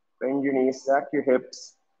 Bend your knees, stack your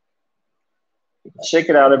hips. You can shake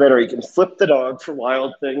it out a bit, or you can flip the dog for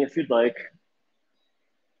wild thing if you'd like.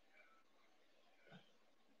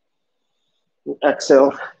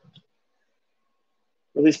 Exhale.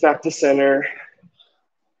 Release back to center.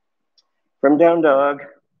 From down dog,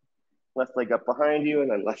 left leg up behind you,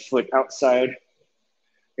 and then left foot outside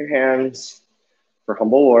your hands for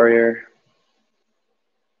humble warrior.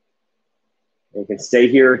 You can stay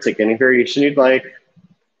here, take any variation you'd like.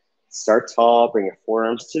 Start tall, bring your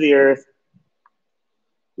forearms to the earth.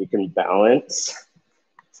 You can balance.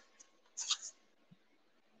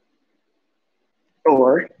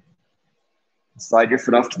 Or slide your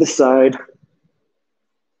foot off to the side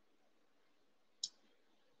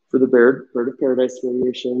for the bird of paradise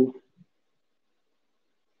variation.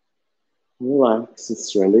 Relax and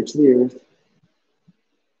surrender to the earth.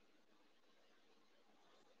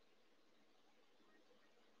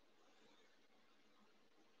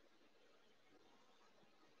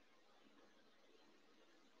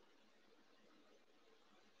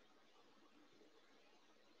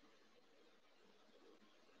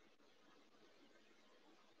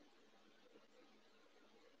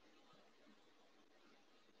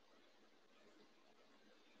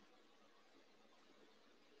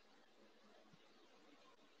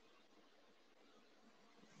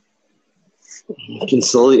 You can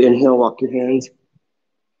slowly inhale, walk your hands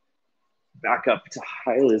back up to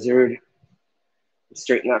high lizard.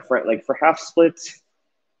 Straighten that front leg for half splits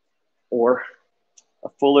or a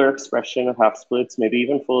fuller expression of half splits, maybe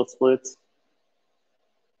even full splits.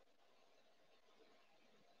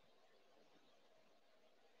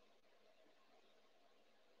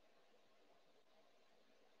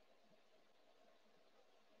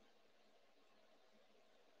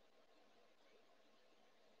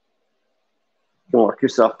 You can walk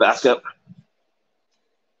yourself back up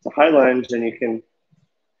to high lunge, and you can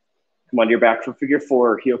come onto your back for figure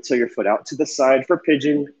four, or heel toe your foot out to the side for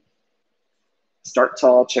pigeon. Start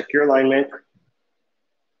tall, check your alignment.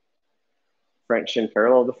 Front shin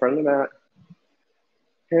parallel to the front of the mat.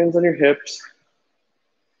 Hands on your hips.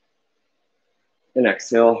 And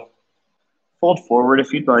exhale. Fold forward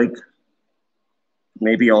if you'd like.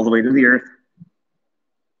 Maybe all the way to the earth.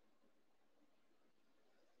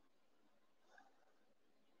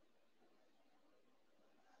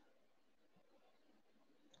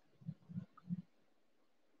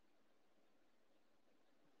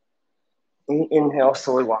 And inhale,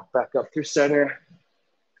 slowly walk back up through center.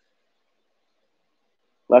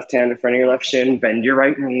 Left hand in front of your left shin. Bend your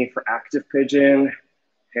right knee for active pigeon.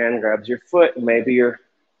 Hand grabs your foot. Maybe your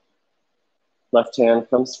left hand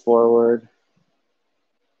comes forward.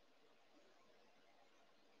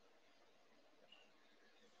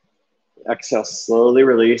 Exhale, slowly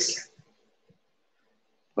release.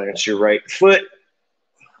 Plant your right foot.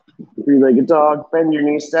 Three-legged dog. Bend your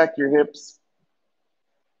knees, stack your hips.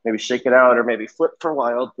 Maybe shake it out, or maybe flip for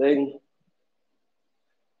wild thing.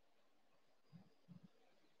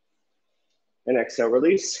 And exhale,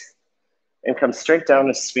 release. And come straight down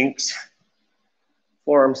to Sphinx.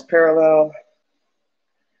 Forearms parallel.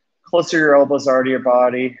 Closer your elbows are to your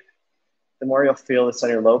body, the more you'll feel this on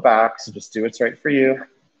your low back, so just do what's right for you.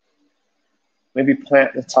 Maybe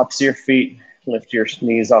plant the tops of your feet, lift your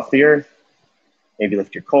knees off the earth. Maybe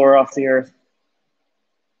lift your core off the earth.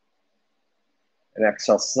 And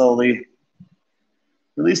exhale slowly.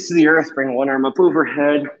 Release to the earth, bring one arm up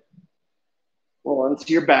overhead. Roll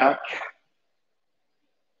onto your back.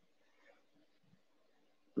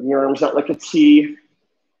 Bring your arms out like a T.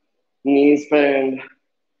 Knees bend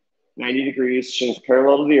 90 degrees, shins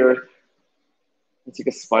parallel to the earth. And take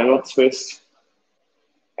a spinal twist.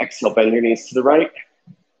 Exhale, bend your knees to the right.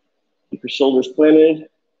 Keep your shoulders planted.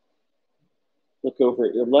 Look over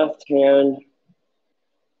at your left hand.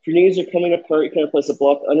 If your knees are coming apart, you can place a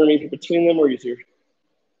block underneath or between them, or use your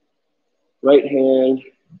right hand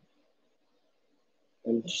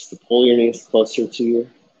and just to pull your knees closer to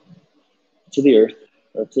the earth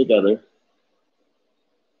or together.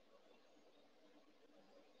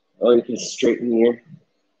 Or you can straighten your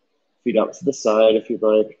feet out to the side if you'd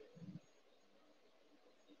like.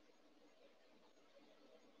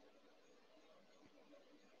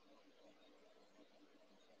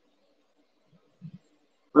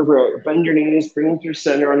 Remember, bend your knees, bring them through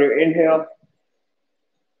center on your inhale,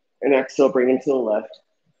 and exhale, bring them to the left.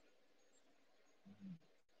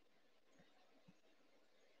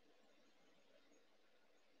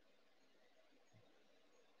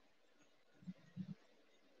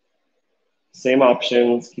 Same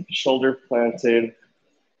options, keep your shoulder planted.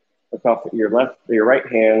 Look off at your right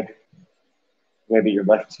hand. Maybe your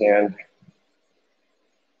left hand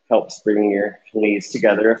helps bring your knees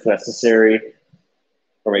together if necessary.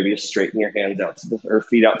 Or maybe you straighten your hands out or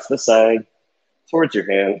feet out to the side towards your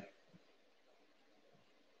hand.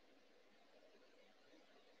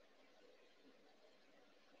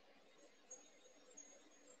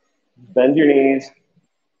 Bend your knees.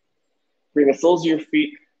 Bring the soles of your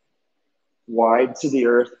feet wide to the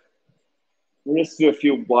earth. We're going to do a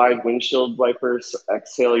few wide windshield wipers. So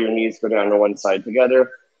exhale, your knees go down to one side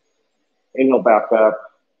together. Inhale, back up.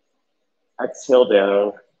 Exhale,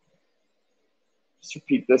 down. Just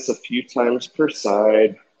repeat this a few times per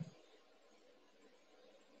side.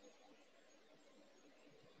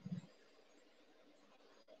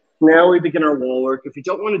 Now we begin our wall work. If you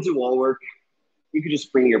don't want to do wall work, you could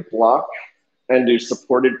just bring your block and do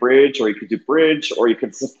supported bridge, or you could do bridge, or you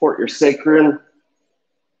could support your sacrum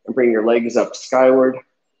and bring your legs up skyward.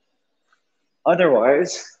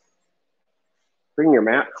 Otherwise, bring your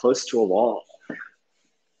mat close to a wall.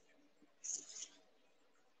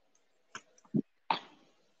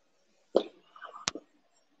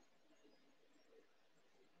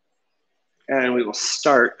 And we will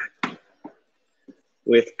start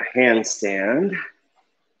with a handstand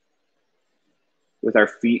with our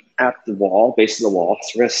feet at the wall, base of the wall.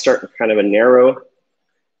 So we're going to start with kind of a narrow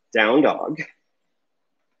down dog.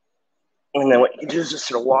 And then what you do is just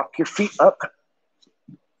sort of walk your feet up.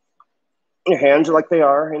 Your hands are like they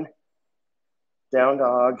are in down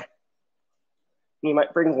dog. You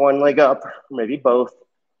might bring one leg up, maybe both,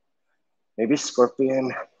 maybe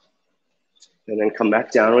scorpion, and then come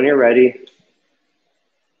back down when you're ready.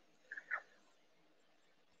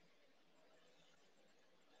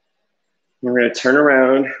 We're going to turn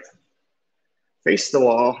around, face the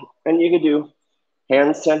wall, and you can do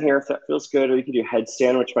handstand here if that feels good, or you can do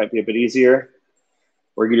headstand, which might be a bit easier,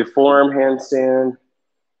 or you can do forearm handstand,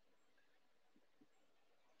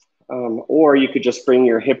 or you could just bring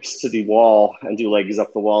your hips to the wall and do legs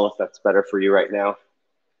up the wall if that's better for you right now.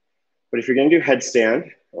 But if you're going to do headstand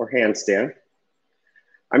or handstand,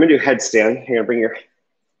 I'm going to do headstand. You're going to bring your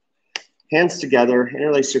hands together,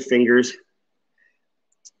 interlace your fingers.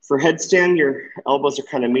 For headstand, your elbows are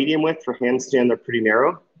kind of medium width. For handstand, they're pretty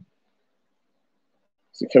narrow.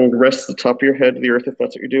 So you can rest the top of your head to the earth if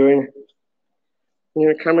that's what you're doing.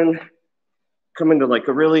 You're going to come into like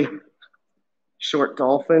a really short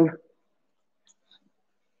dolphin.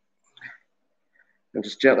 And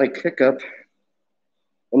just gently kick up.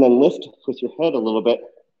 And then lift with your head a little bit.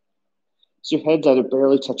 So your head's either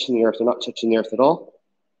barely touching the earth or not touching the earth at all.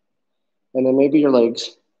 And then maybe your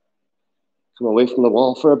legs come away from the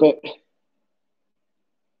wall for a bit.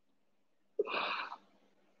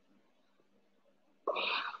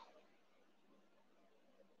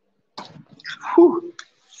 Whew.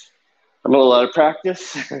 I'm a little out of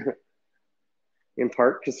practice, in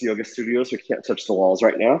part because yoga studios, we can't touch the walls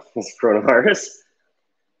right now because of coronavirus.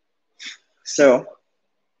 So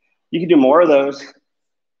you can do more of those,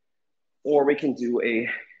 or we can do a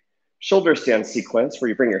shoulder stand sequence where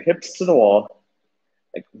you bring your hips to the wall,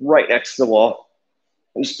 like right next to the wall,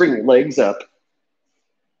 and just bring your legs up.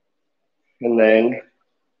 And then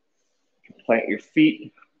plant your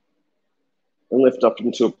feet and lift up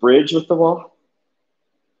into a bridge with the wall.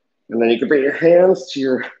 And then you can bring your hands to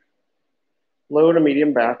your low to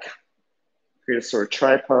medium back, create a sort of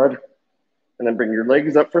tripod, and then bring your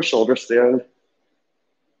legs up for shoulder stand.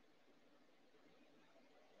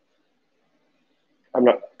 I'm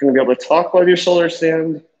not going to be able to talk while your shoulders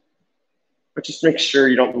stand, but just make sure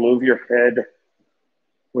you don't move your head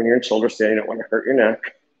when you're in shoulder stand. You don't want to hurt your neck.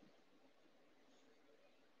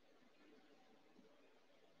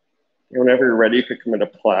 And whenever you're ready, you could come into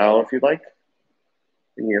plow if you'd like.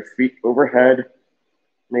 Bring your feet overhead.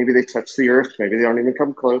 Maybe they touch the earth. Maybe they don't even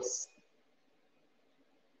come close.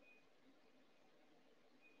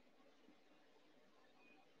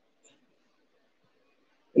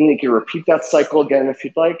 And you can repeat that cycle again if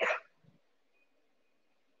you'd like.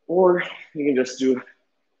 Or you can just do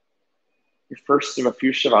your first of a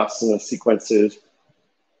few Shavasana sequences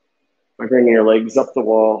by bringing your legs up the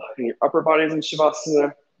wall. And your upper body's in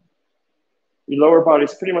Shavasana. Your lower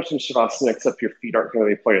body's pretty much in Shavasana, except your feet aren't going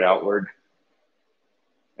to be pointed outward.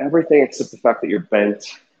 Everything except the fact that you're bent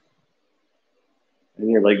and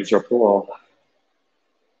your legs are up the wall.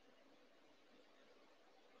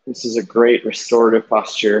 This is a great restorative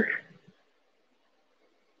posture.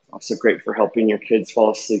 Also great for helping your kids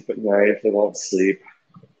fall asleep at night if they won't sleep.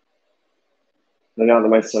 And now that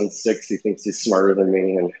my son's 6, he thinks he's smarter than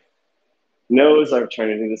me and knows I'm trying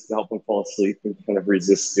to do this to help him fall asleep and kind of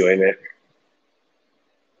resists doing it.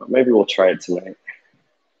 But maybe we'll try it tonight.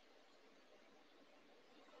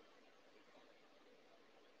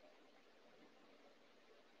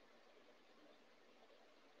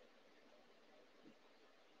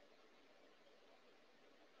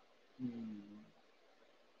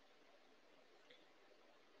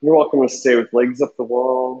 You're welcome to stay with legs up the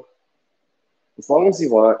wall as long as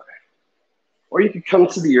you want. Or you could come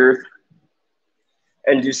to the earth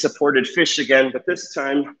and do supported fish again, but this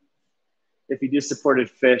time, if you do supported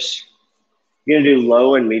fish, you're gonna do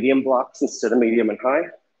low and medium blocks instead of medium and high.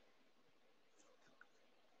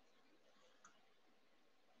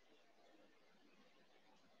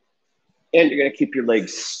 And you're gonna keep your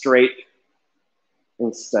legs straight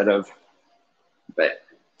instead of bent.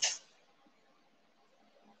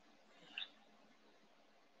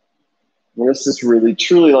 And this is really,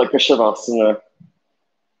 truly like a Shavasana,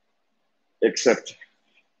 except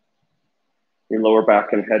your lower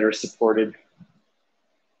back and head are supported.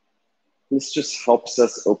 This just helps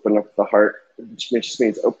us open up the heart, which just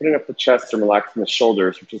means opening up the chest and relaxing the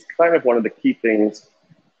shoulders, which is kind of one of the key things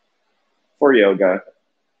for yoga.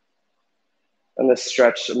 And this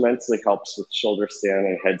stretch immensely helps with shoulder stand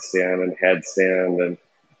and headstand and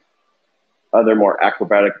other more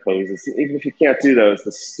acrobatic poses. Even if you can't do those,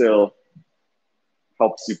 this still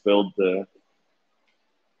helps you build the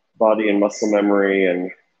body and muscle memory and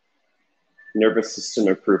nervous system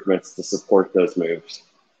improvements to support those moves,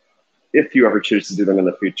 if you ever choose to do them in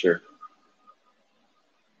the future.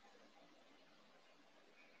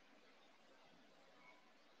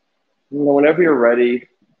 Whenever you're ready,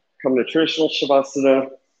 come to traditional Shavasana.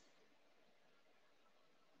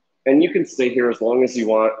 And you can stay here as long as you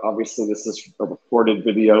want. Obviously, this is a recorded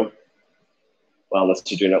video. Well, unless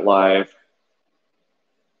you're doing it live.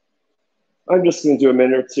 I'm just going to do a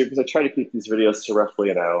minute or two because I try to keep these videos to roughly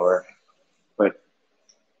an hour. But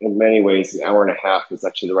in many ways, an hour and a half is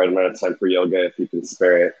actually the right amount of time for yoga if you can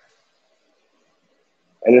spare it.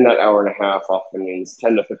 And in that hour and a half often means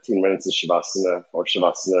 10 to 15 minutes of Shavasana or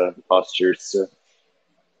Shavasana postures. So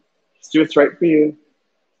just do what's right for you.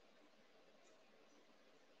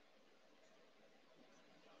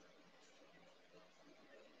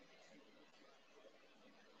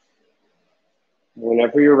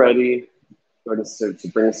 Whenever you're ready, go to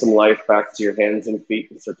bring some life back to your hands and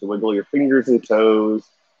feet and start to wiggle your fingers and toes.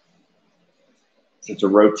 Start to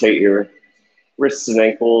rotate your wrists and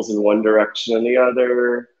ankles in one direction and the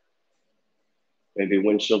other. Maybe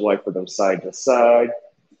windshield wiper them side to side.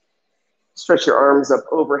 Stretch your arms up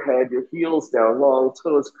overhead, your heels down long,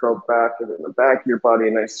 toes curled back, and in the back of your body,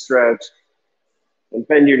 a nice stretch. And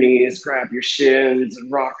bend your knees, grab your shins,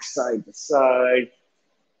 and rock side to side.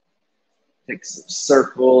 Take some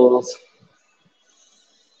circles.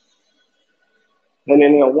 And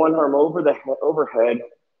inhale one arm over the overhead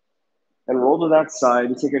and roll to that side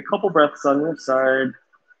and take a couple breaths on your side.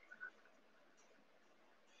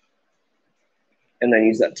 And then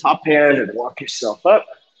use that top hand and walk yourself up.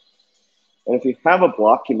 And if you have a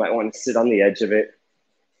block, you might want to sit on the edge of it.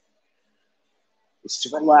 Just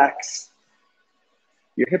to relax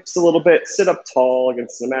your hips a little bit, sit up tall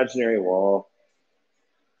against an imaginary wall.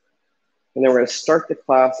 And then we're going to start the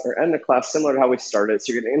class or end the class similar to how we started.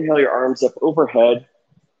 So you're going to inhale your arms up overhead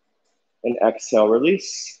and exhale,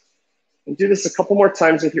 release. And do this a couple more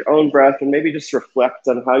times with your own breath and maybe just reflect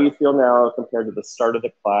on how you feel now compared to the start of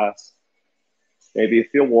the class. Maybe you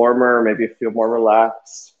feel warmer, maybe you feel more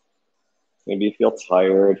relaxed, maybe you feel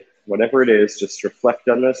tired. Whatever it is, just reflect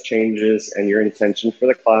on those changes and your intention for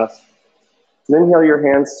the class. And inhale your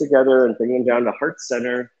hands together and bring them down to heart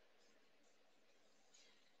center.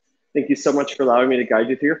 Thank you so much for allowing me to guide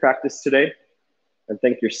you through your practice today. And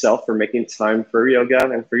thank yourself for making time for yoga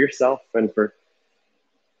and for yourself and for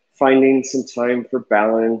finding some time for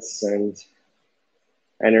balance and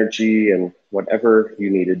energy and whatever you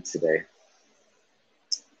needed today.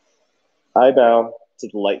 I bow to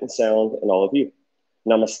the light and sound and all of you.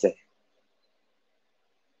 Namaste.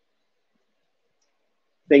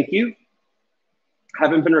 Thank you.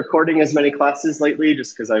 Haven't been recording as many classes lately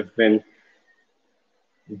just because I've been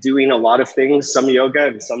doing a lot of things, some yoga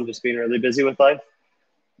and some just being really busy with life.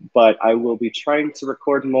 But I will be trying to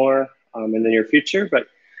record more in the near future. But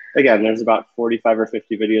again, there's about 45 or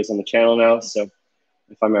 50 videos on the channel now. So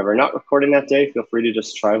if I'm ever not recording that day, feel free to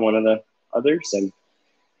just try one of the others.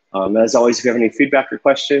 And as always, if you have any feedback or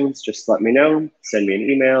questions, just let me know. Send me an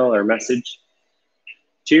email or message.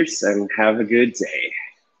 Cheers and have a good day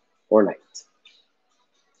or night.